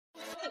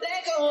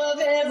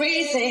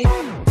everything.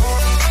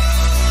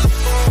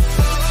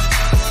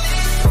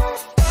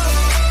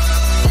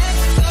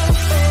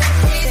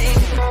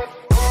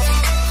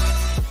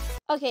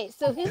 Okay,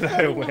 so who's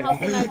building the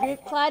house in our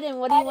group? Clad, and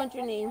what do you want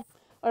your name?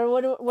 Or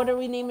what are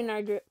we naming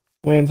our group?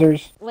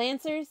 Lancers.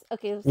 Lancers?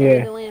 Okay, let's start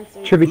with the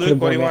Lancers. Luke,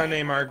 what do you want to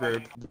name our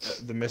group?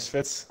 The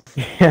Misfits?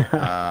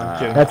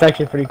 Yeah, that's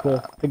actually pretty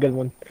cool. It's a good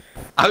one.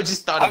 I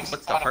just thought of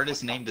what's the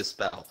hardest name to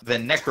spell. The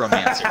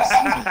Necromancers.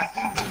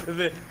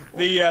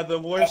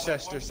 the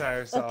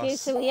Worcestershire sauce. Okay,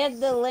 so we had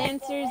the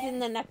Lancers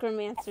and the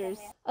Necromancers.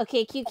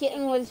 Okay, Cute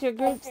Kitten, what's your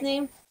group's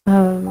name?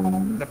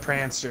 The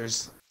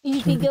Prancers. You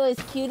can go as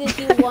cute as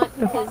you want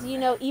because, you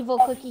know, Evil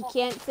Cookie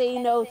can't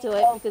say no to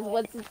it because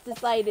once it's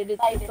decided,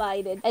 it's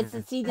decided. And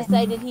since he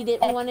decided he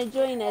didn't want to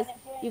join us,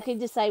 you can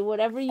decide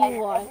whatever you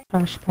want.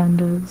 Trash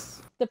pandas.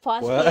 The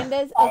posh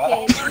pandas?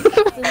 Okay. So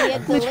we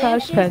had the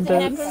trash Lancers, the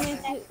pandas.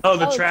 Necromancers. Oh,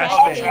 the trash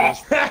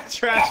pandas.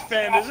 Trash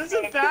pandas.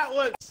 Isn't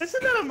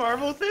that a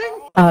Marvel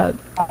thing?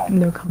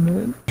 No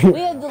comment. We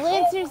have the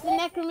Lancers, the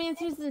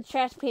Necromancers, and the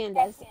Trash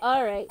Pandas.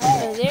 Alright,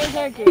 so there's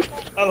our group.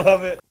 I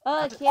love it.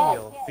 Okay.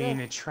 Being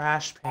a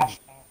trash panda.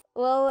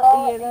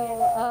 Well, you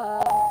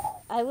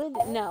know, I would,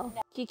 no.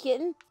 Cute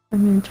Kitten? I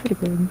mean, it's pretty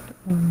good.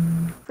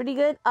 Pretty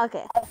good?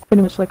 Okay.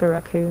 Pretty much like a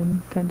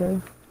raccoon, kind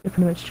of. They're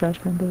pretty much trash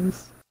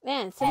pandas.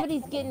 Man,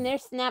 somebody's getting their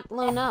snap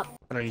blown up.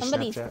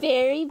 Somebody's Snapchat?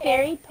 very,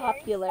 very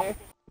popular.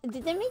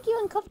 Did that make you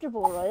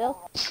uncomfortable,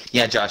 Royal?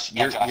 Yeah, Josh,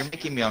 you're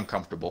making me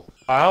uncomfortable.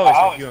 I always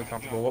make you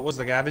uncomfortable. What was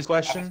the Gabby's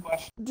question?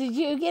 Did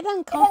you get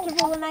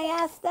uncomfortable when I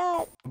asked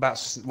that? About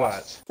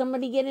what?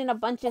 Somebody getting a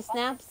bunch of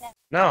snaps?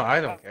 No, I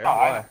don't care.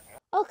 Why?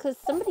 Oh, because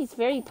somebody's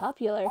very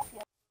popular.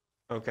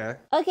 Okay.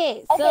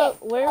 Okay, so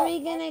where are we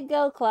gonna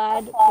go,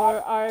 Clad,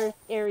 for our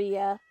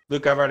area?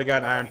 Luke, I've already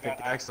got an iron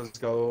pickaxe. Let's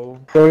go.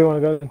 Where do you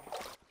want to go?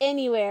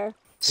 Anywhere.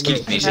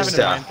 Excuse me, I'm just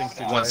having a mind thing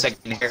to 1 do.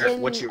 second here.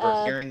 In, What you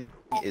are hearing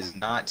is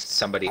not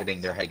somebody hitting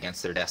their head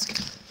against their desk.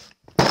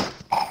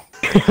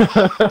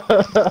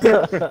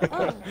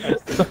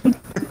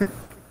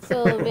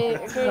 So very I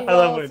love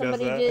well, when he does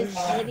somebody that. just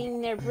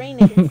hitting their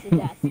brain against the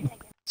desk.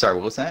 Sorry,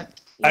 what was that?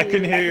 I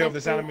couldn't hear you over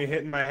the sound of me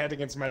hitting my head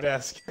against my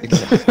desk.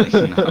 Exactly.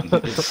 No,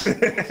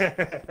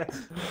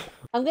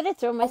 I'm gonna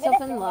throw myself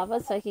in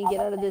lava so I can get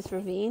out of this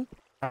ravine.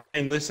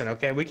 And listen,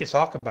 okay, we can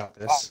talk about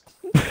this.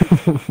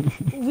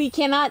 We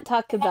cannot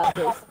talk about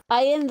this.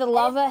 I and the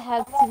lava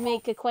have to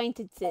make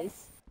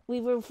acquaintances.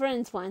 We were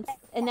friends once,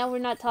 and now we're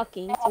not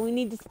talking, so we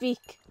need to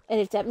speak. And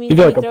if that means You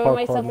do me like a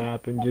throwing parkour myself...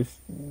 map and just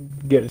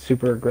get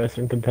super aggressive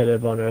and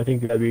competitive on it. I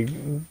think that'd be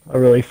a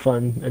really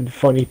fun and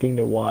funny thing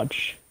to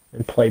watch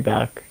and play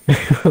back.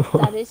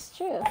 That is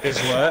true. Is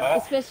what?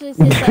 Especially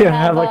since I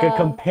have like a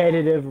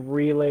competitive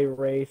relay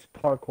race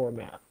parkour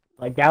map.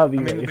 Like that would be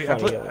really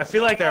funny. I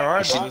feel like there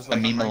are should those a like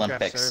meme Minecraft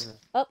Olympics. servers.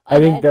 Oh, I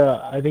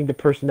think the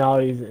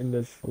personalities in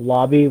this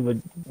lobby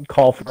would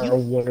call for a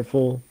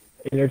wonderful,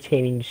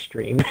 entertaining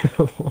stream.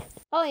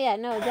 Oh yeah,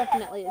 no,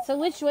 definitely. So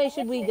which way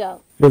should we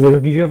go? There's like a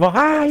beautiful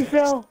hi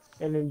Phil,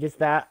 and then just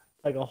that,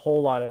 like a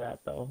whole lot of that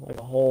though, like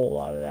a whole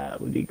lot of that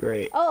would be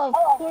great. Oh, of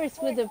course,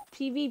 with a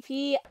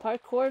PvP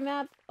parkour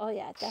map. Oh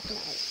yeah,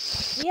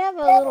 definitely. You have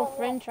a little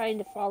friend trying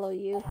to follow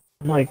you.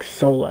 I'm like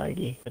so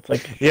laggy. It's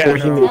like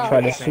forcing me to try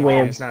to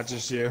swim. It's not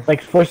just you.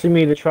 Like forcing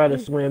me to try to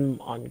swim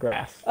on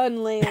grass.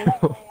 On land.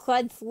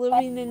 Clad's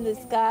living in the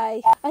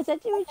sky. I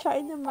thought you were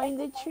trying to mine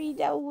the tree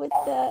down with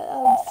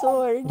the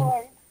sword.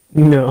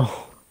 No.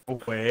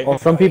 Wait. Well,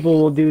 some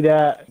people will do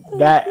that.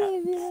 That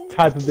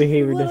type of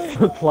behavior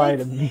doesn't apply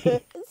to me.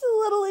 It's a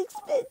little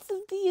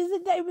expensive to use a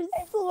diamond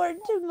sword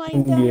to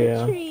mine down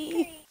a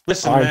tree.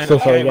 Listen, I'm man, so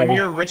sorry, okay, when Gabby.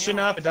 you're rich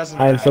enough, it doesn't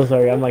I am matter. so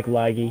sorry. I'm like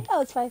laggy.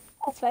 Oh, it's fine.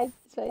 It's fine.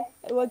 It's fine.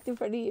 I walked in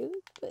front of you.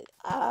 But,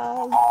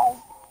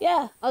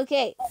 yeah.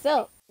 Okay,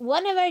 so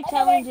one of our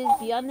challenges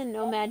beyond the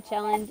Nomad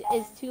Challenge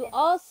is to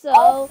also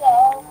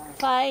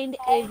find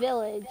a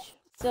village.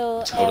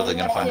 So Totally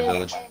gonna find a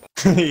village.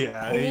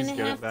 Yeah, we're he's gonna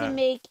good have at to that.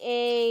 make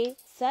a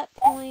set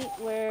point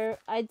where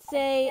I'd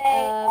say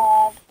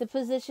the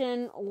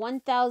position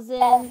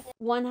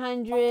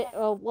 1,100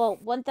 or well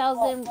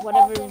 1,000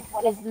 whatever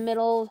is the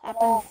middle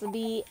happens to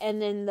be,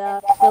 and then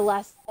the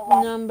last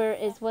number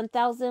is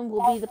 1,000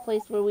 will be the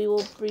place where we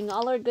will bring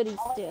all our goodies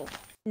to.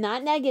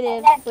 Not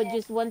negative, but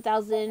just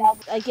 1,000,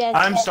 I guess.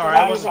 I'm sorry,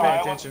 I wasn't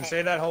paying attention.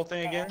 Say that whole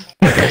thing again.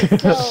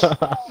 So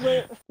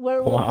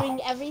where we'll Wow. bring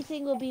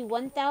everything will be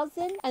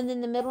 1,000, and then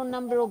the middle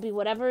number will be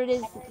whatever it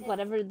is,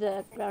 whatever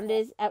the ground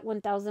is at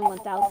 1,000,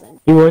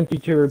 1,000. He wants you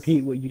to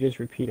repeat what you just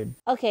repeated.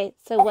 Okay,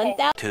 so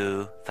 1,000.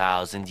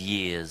 2,000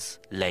 years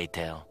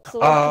later.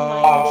 So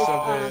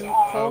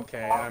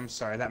okay, I'm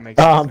sorry, that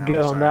makes Oh, sense. I'm now, good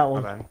on sorry, that my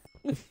one.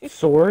 bad.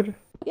 Sword?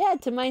 Yeah,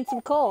 to mine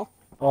some coal.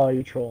 Oh,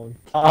 you trolling.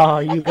 Oh,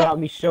 you got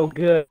me so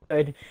good.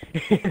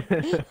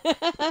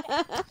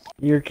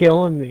 You're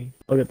killing me.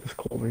 Look at this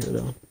coal over here,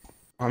 though.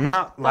 I'm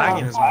not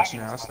lagging as much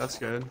now, so that's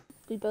good.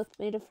 We both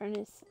made a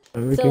furnace.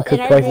 And we So, can in cook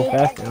our twice as group-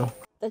 fast now.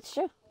 That's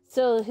true.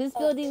 So who's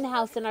building the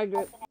house in our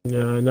group?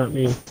 No, not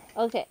me.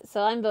 Okay,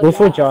 so I'm building We'll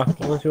switch the house. off,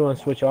 unless we want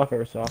to switch off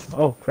or off.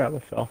 Oh, crap, I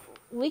fell.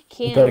 We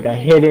can't.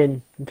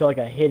 Until like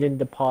a hidden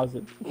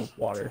deposit of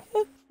water.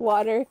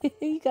 Water.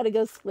 You gotta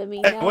go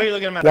swimming What now. are you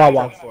looking at my Wawa.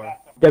 laptop for?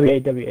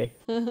 W-A-W-A.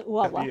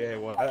 Wawa. Yeah,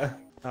 what?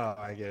 Oh,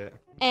 I get it.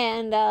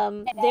 And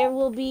there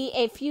will be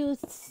a few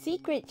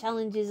secret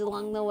challenges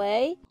along the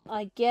way.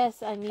 I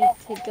guess I need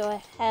to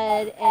go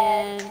ahead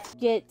and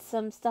get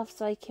some stuff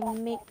so I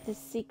can make the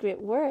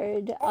secret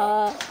word.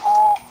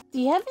 Do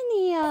you have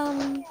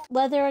any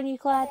leather on you,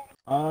 Clad?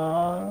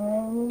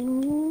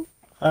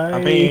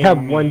 I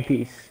have one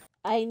piece.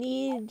 I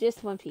need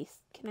just one piece.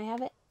 Can I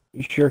have it?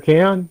 You sure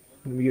can.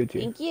 Let me give it to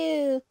you. Thank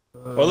you.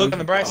 Well, look on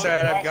the bright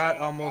side. I've got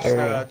almost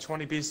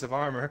 20 pieces of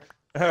armor.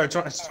 20,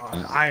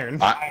 iron.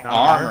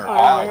 Armor.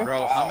 Oh,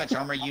 bro, how much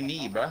armor you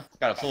need, bro?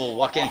 Got a full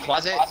walk-in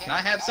closet? Can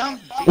I have some?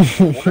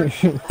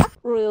 Jeez,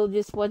 Royal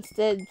just wants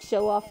to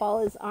show off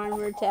all his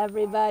armor to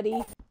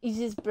everybody. He's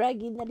just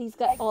bragging that he's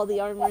got all the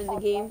armor in the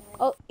game.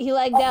 Oh, he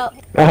lagged out.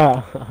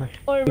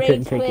 Or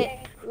rage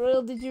quit.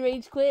 Royal, did you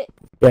rage quit?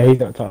 Yeah, he's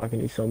not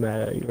talking. He's so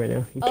mad at you right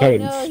now. He can't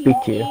even speak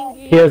to you.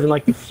 Angry. He doesn't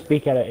like to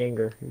speak out of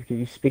anger. If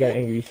you speak out of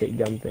anger, you say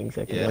dumb things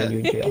that can land you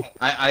in jail.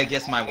 I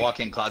guess my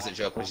walk-in closet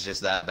joke was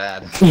just that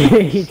bad.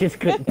 He just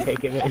couldn't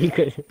take it, man. He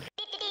couldn't.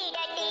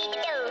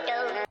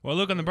 Well,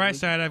 look on the bright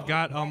side. I've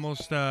got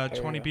almost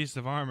 20 pieces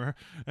of armor.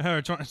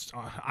 Or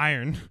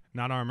iron,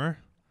 not armor.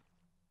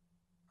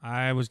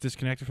 I was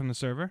disconnected from the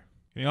server.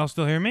 Can you all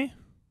still hear me?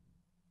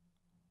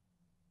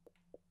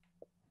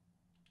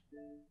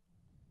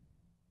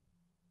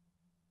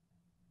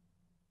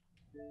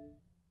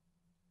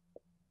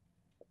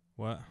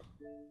 What?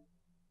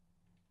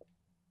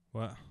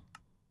 What?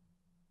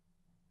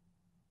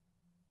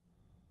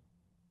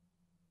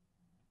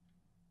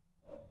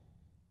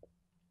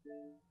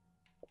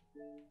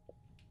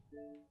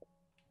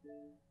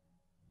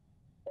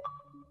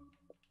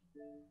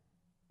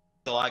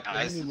 Like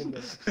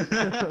guys.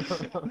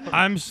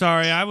 I'm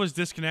sorry, I was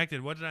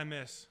disconnected. What did I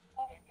miss?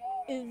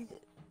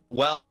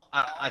 Well,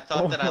 I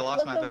thought that I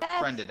lost my best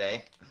friend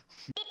today.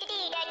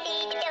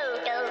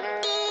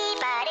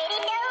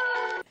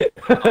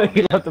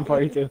 He left the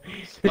party too.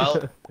 Well,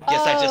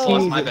 guess I just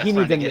lost my best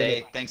friend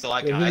today. Thanks a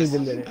lot, guys.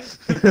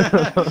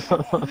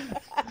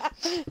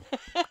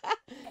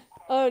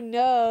 Oh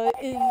no.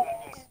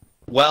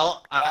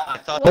 Well, I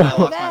thought that I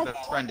lost my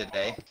best friend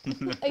today.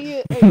 Are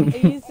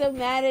you so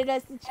mad at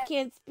us that you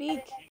can't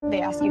speak?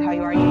 They ask you how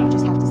you are, you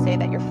just have to say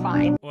that you're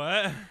fine.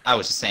 What? I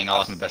was just saying I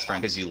lost my best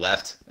friend because you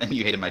left and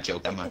you hated my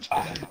joke that much.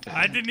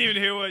 I didn't even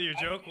hear what your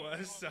joke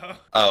was, so...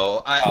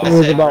 Oh, I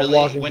was said about really,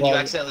 walking when you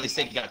closet. accidentally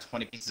said you got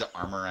 20 pieces of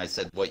armor, I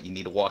said, what, you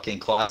need a walk-in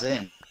closet?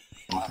 And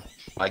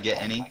I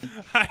get any?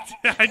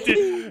 I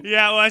did.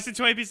 Yeah, well, I said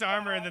 20 pieces of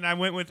armor, and then I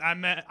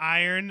meant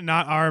iron,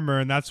 not armor,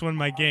 and that's when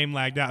my game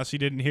lagged out, so you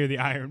didn't hear the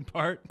iron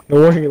part.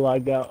 No wonder he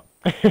lagged out.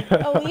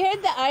 Oh, we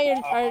heard the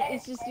iron part.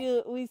 It's just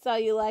we saw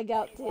you lag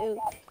out too.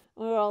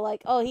 We were all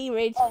like, oh, he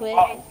rage quit.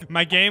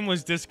 My game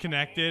was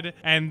disconnected,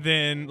 and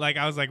then, like,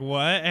 I was like,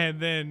 what? And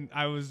then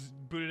I was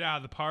booted out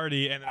of the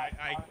party, and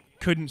I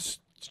couldn't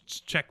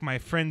check my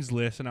friends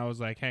list, and I was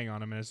like, hang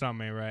on a minute,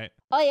 something ain't right.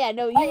 Oh yeah,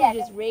 no, you were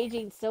just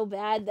raging so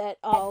bad that,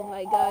 oh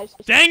my gosh.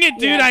 Dang it,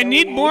 dude, I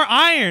need more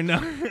iron!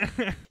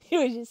 You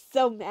were just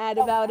so mad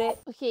about it.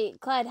 Okay,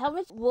 Clyde, how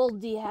much wool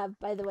do you have,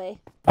 by the way?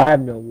 I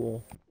have no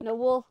wool. No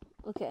wool?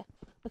 Okay.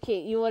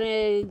 Okay, you want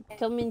to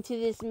come into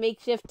this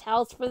makeshift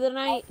house for the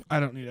night? I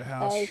don't need a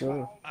house.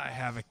 Sure. I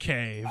have a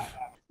cave.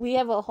 We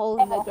have a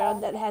hole in the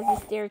ground that has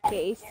a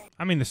staircase.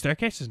 I mean, the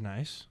staircase is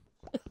nice.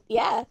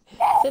 Yeah,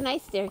 it's a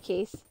nice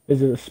staircase.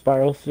 Is it a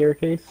spiral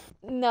staircase?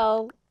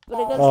 No, but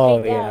it goes Oh,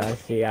 straight down. yeah, I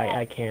see.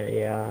 I can't,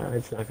 yeah,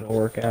 it's not gonna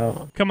work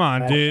out. Come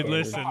on, That's dude, standard.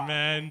 listen,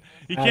 man.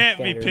 You That's can't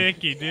be standard.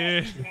 picky,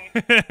 dude.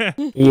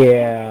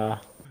 Yeah.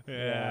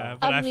 Yeah,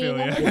 but I mean, feel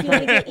how much you. you want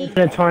to get It's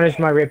gonna tarnish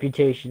my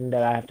reputation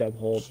that I have to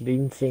uphold.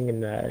 Being seen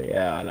in that,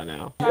 yeah, I don't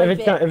know.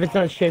 If it's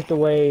not shipped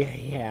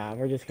away, yeah,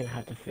 we're just gonna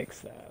have to fix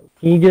that.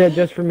 Can you do that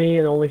just for me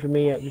and only for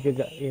me? Because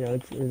you know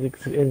it's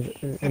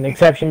an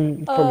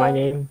exception for my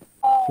name.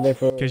 So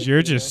therefore, Because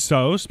you're just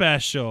so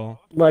special.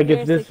 like if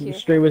You're this secure.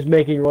 stream was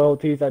making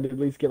royalties, I'd at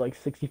least get like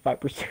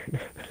 65%.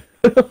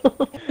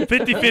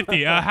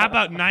 50-50. How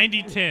about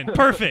 90-10?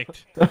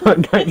 Perfect.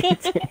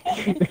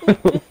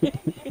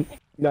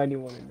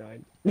 91 and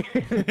 9.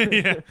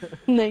 Yeah.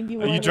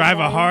 91? You drive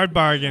a hard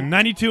bargain.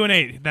 92 and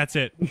 8. That's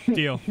it.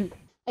 Deal.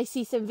 I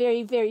see some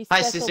very, very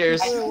Hi, special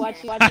sisters. people who are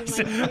watching my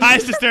stream. Hi,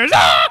 sisters.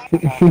 Ah!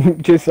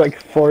 Just like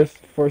force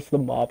the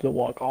mob to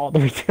walk all the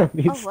way down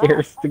these Oh, wow.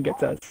 stairs to get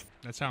to us.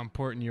 That's how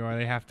important you are.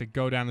 They have to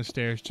go down the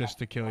stairs just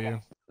to kill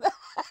you.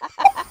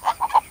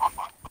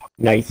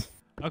 Nice.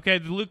 Okay,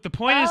 Luke, the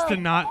point is to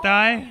not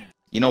die.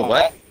 You know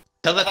what?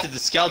 Tell that to the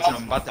skeleton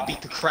I'm about to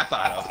beat the crap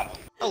out of.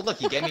 Oh,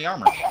 look, you gave me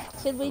armor.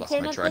 Should we Lost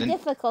turn my up the trident.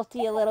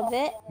 difficulty a little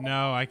bit?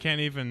 No, I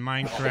can't even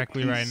mine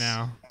correctly right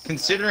now.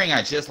 Considering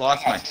I just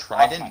lost my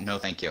trident, no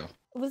thank you.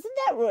 Wasn't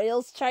that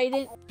Royal's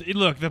trident?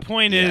 Look, the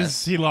point is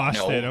Yes. he lost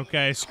No. it,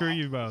 okay? Screw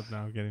you both. No,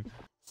 I'm kidding.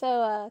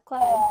 So,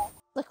 Clyde,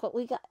 look what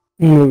we got.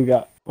 What we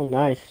got? Oh,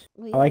 nice.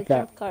 We I like the that.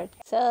 trump card.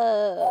 So,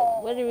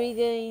 what are we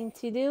going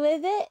to do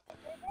with it?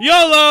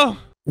 YOLO!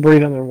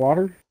 Breathe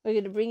underwater? We're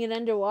gonna bring it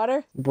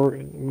underwater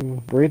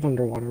Breathe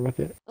underwater with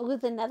it.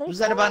 with another. Was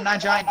that about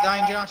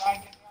dying, Josh?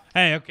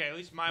 Hey, okay, at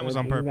least mine was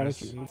on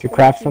purpose. To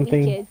craft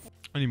something.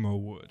 I need more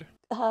wood.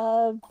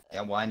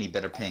 Yeah, well, I need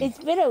better ping. It's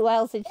been a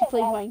while since you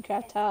played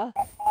Minecraft, huh?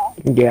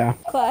 Yeah.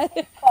 Clad.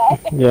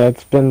 Yeah,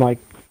 it's been like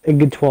a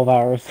good 12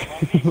 hours.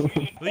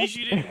 At least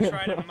you didn't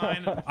try to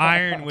mine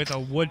iron with a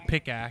wood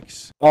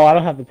pickaxe. Oh, I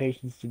don't have the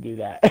patience to do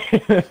that.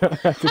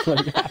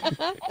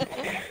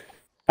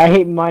 I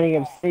hate mining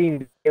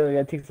obsidian daily.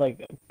 That takes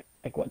like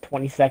what,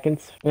 20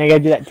 seconds? And I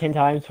gotta do that 10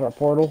 times for a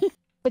portal.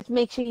 Which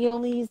makes sure you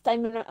only use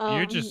diamond.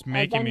 You're just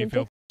making me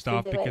feel pissed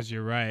off because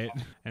you're right,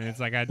 and it's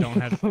like I don't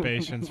have the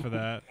patience for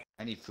that.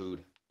 I need food.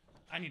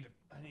 I need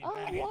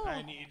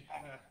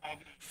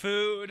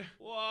food,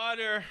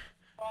 water,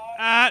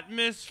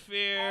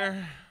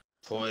 atmosphere,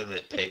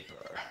 toilet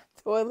paper.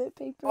 Toilet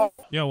paper.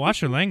 Yo,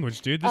 watch your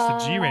language, dude. This is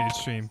a G-rated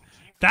stream.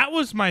 That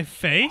was my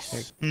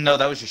face? No,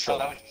 that was your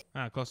shoulder.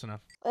 Ah, close enough.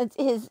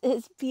 His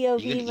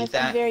POV must be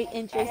very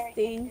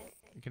interesting.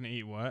 You gonna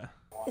eat what?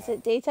 Is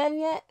it daytime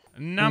yet?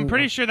 No, I'm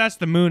pretty sure that's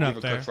the moon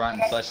up there. Cooked rotten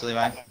flesh,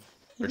 Levi?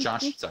 Or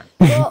Josh? Sorry.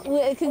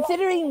 Well,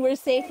 considering we're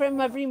safe from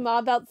every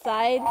mob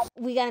outside,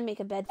 we gotta make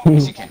a bed.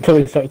 Until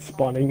they start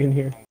spawning in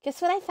here.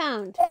 Guess what I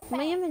found? In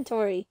my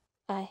inventory.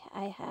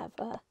 I have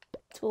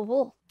tool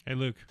wool. Hey,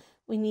 Luke.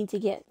 We need to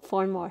get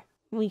 4 more.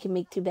 We can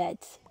make 2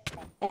 beds.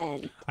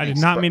 And I did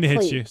not mean to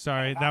hit you.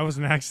 Sorry, that was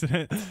an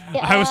accident.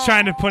 I was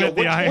trying to point at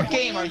the iron. What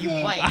game are you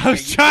playing? I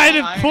was trying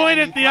to point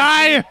at the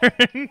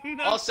iron.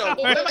 Also,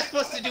 what am I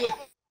supposed to do with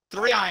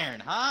 3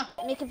 iron, huh?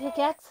 Make a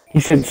pickaxe? He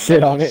said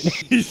sit on it.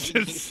 He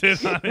should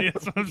sit on it.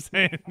 That's what I'm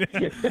saying.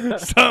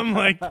 Something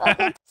like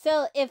that.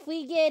 So if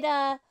we get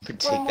You could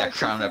take that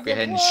crown up your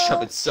head and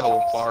shove it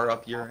so far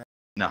up your head.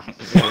 No.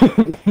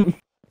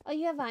 Oh,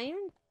 you have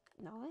iron?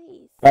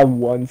 Nice. I have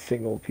 1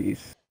 single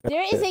piece.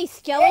 There is a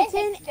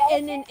skeleton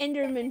and an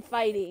enderman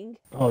fighting.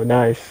 Oh,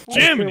 nice.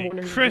 Jiminy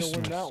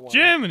Christmas.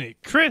 Jiminy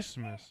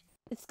Christmas.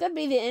 It's gonna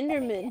be the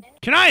enderman.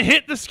 Can I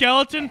hit the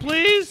skeleton,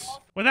 please?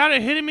 Without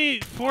it hitting me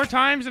 4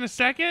 times in a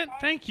second?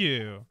 Thank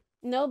you.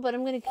 No, but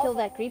I'm gonna kill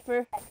that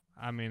creeper.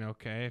 I mean,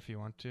 okay, if you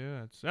want to.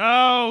 That's...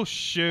 Oh,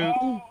 shoot.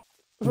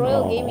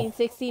 Royal Gaming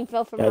 16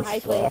 fell from a high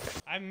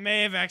place. I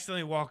may have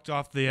accidentally walked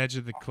off the edge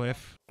of the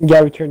cliff.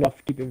 Yeah, we turned off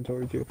keep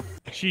inventory too.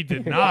 She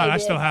did not. I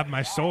still have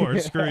my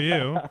sword. Screw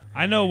you.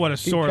 I know what a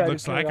sword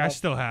looks like. I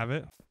still have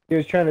it. He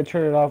was trying to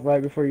turn it off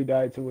right before you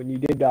died, so when you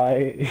did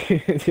die,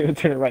 he would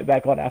turn it right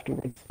back on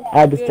afterwards. I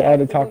had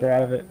to talk her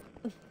out of it.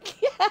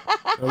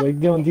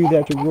 Like, don't do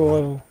that to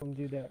Royal. Don't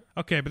do that.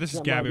 Okay, but this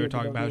is Gabby we're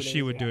talking about.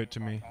 She would do it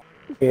to me.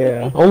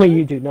 Yeah, only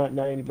you do, not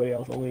anybody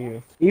else. Only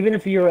you. Even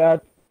if you're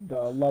at the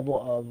level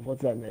of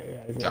what's that name?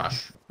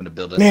 Josh, I'm gonna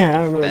build this. Man, I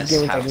don't know what best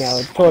game it's house like now.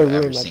 It's totally I've ever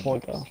ruined my seen.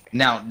 point though.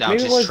 Now, Maybe it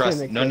just was trust.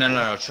 gonna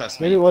No, trust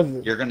me. Maybe it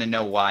wasn't. You're gonna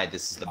know why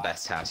this is the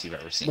best house you've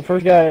ever The seen.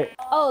 first guy.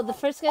 Oh, the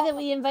first guy that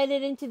we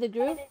invited into the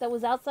group that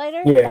was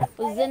outsider? Yeah.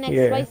 Was the next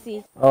Yeah.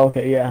 Spicy. Oh,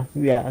 okay, yeah.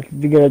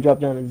 You gotta drop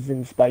down to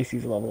Zen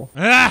Spicy's level.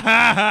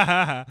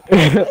 That's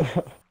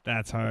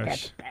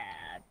harsh.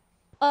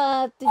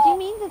 Did you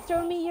mean to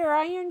throw me your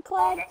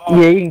ironclad?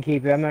 Yeah, you can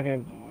keep it. I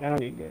don't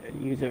need to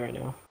use it right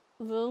now.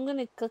 Well, I'm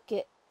gonna cook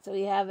it so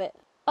we have it.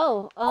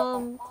 Oh,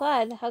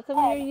 Clad, how come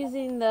you're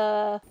using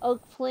the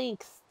oak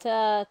planks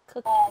to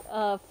cook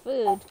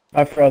food?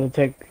 I forgot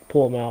to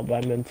pull them out,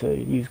 but I meant to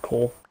use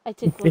coal. I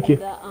took one Thank of you.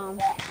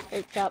 the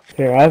workshop.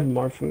 Here, I have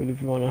more food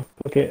if you wanna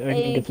cook it. I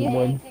can Thank get some you.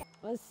 wood.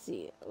 Let's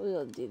see.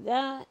 We'll do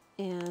that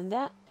and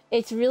that.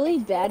 It's really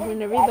bad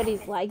when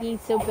everybody's lagging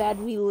so bad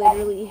we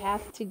literally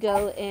have to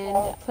go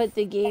and put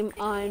the game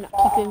on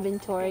keep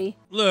inventory.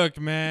 Look,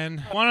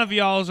 man. One of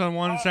y'all's on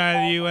one side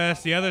of the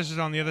U.S., the other's is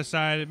on the other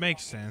side. It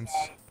makes sense.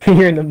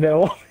 You're in the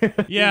middle.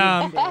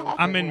 Yeah,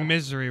 I'm in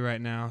misery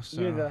right now,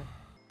 so...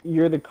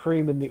 You're the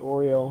cream and the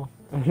Oreo,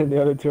 and the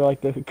other two are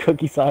like the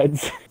cookie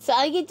sides. So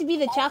I get to be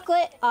the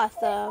chocolate?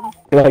 Awesome.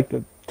 They're like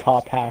the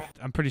top half.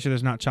 I'm pretty sure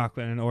there's not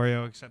chocolate in an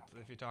Oreo, except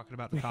if you're talking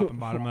about the top and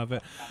bottom of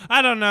it.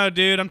 I don't know,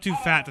 dude. I'm too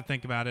fat to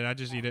think about it. I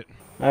just eat it.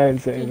 I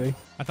didn't say anything.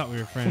 I thought we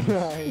were friends.